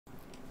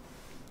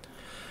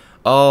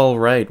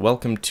Alright,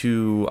 welcome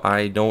to...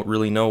 I don't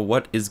really know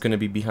what is going to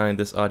be behind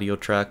this audio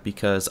track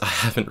because I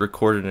haven't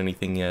recorded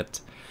anything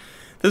yet.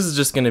 This is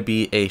just going to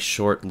be a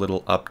short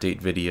little update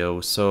video,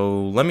 so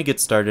let me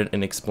get started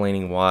in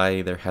explaining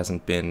why there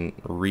hasn't been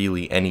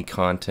really any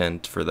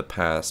content for the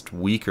past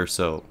week or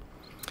so.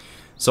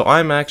 So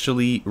I'm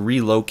actually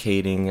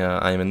relocating.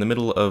 I'm in the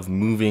middle of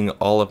moving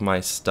all of my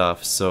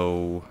stuff,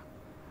 so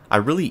I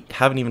really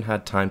haven't even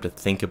had time to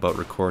think about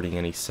recording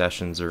any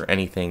sessions or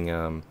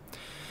anything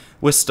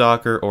with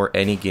Stalker or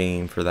any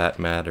game for that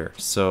matter.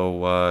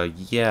 So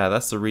yeah,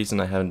 that's the reason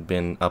I haven't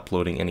been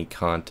uploading any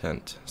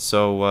content.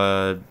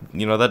 So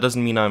you know, that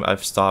doesn't mean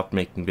I've stopped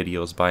making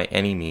videos by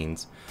any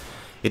means.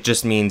 It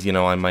just means, you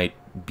know, I might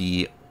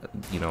be,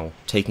 you know,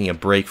 taking a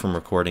break from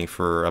recording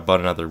for about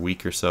another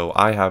week or so.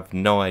 I have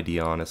no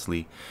idea,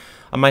 honestly.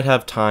 I might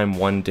have time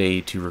one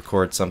day to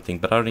record something,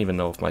 but I don't even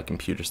know if my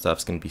computer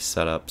stuff's gonna be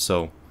set up,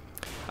 so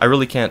I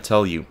really can't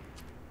tell you.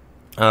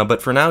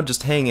 But for now,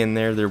 just hang in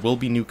there. There will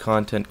be new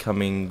content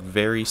coming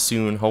very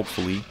soon,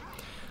 hopefully.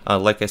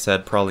 Like I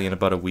said, probably in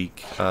about a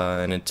week.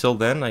 And until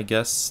then, I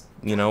guess,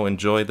 you know,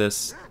 enjoy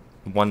this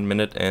 1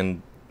 minute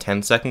and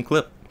 10-second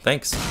clip.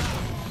 Thanks.